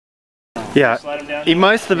Yeah, he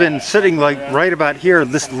must have been sitting like right about here,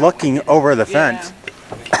 just looking over the fence.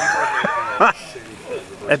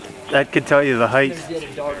 That could tell you the height.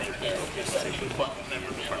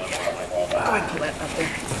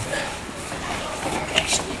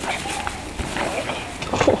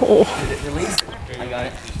 Oh. Did it release? I got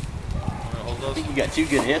it. I think you got 2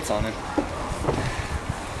 good hits on it.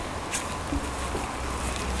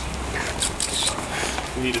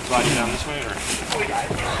 We need to slide you down this way, or?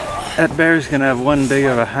 That bear's gonna have one big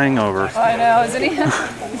of a hangover. I know, isn't he?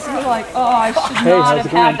 He's like, oh, I should not have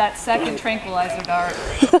had that second tranquilizer dart.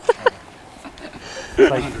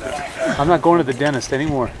 Like, I'm not going to the dentist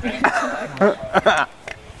anymore.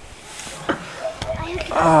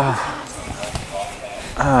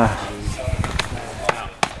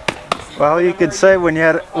 Well, you could say when you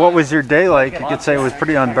had, what was your day like? You could say it was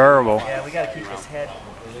pretty unbearable. Yeah, we gotta keep his head.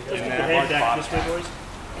 Your head back this way, boys.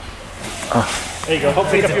 There you go.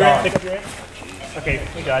 Pick up your end. Pick up your end. Okay,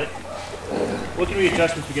 we got it. What can we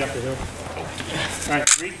adjust as we get up the hill? All right,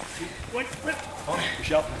 3, 2, 1, rip. Your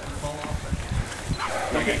shelf.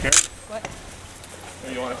 Okay, Karen. What?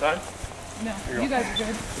 You want a time? No, you guys are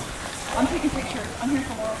good. I'm taking pictures. I'm here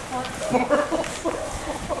for Laurel's Park.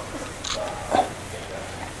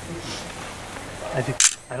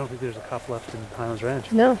 I don't think there's a cop left in Highlands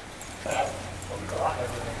Ranch. No.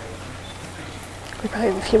 We probably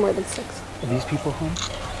have a few more than 6. Are these people home?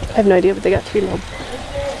 I have no idea, but they got 3 little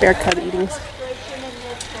bear cub eatings.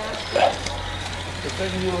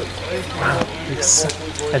 Wow.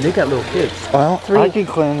 And they got little kids. Well, I can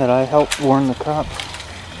claim that I helped warn the cops.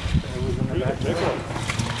 It was in the back.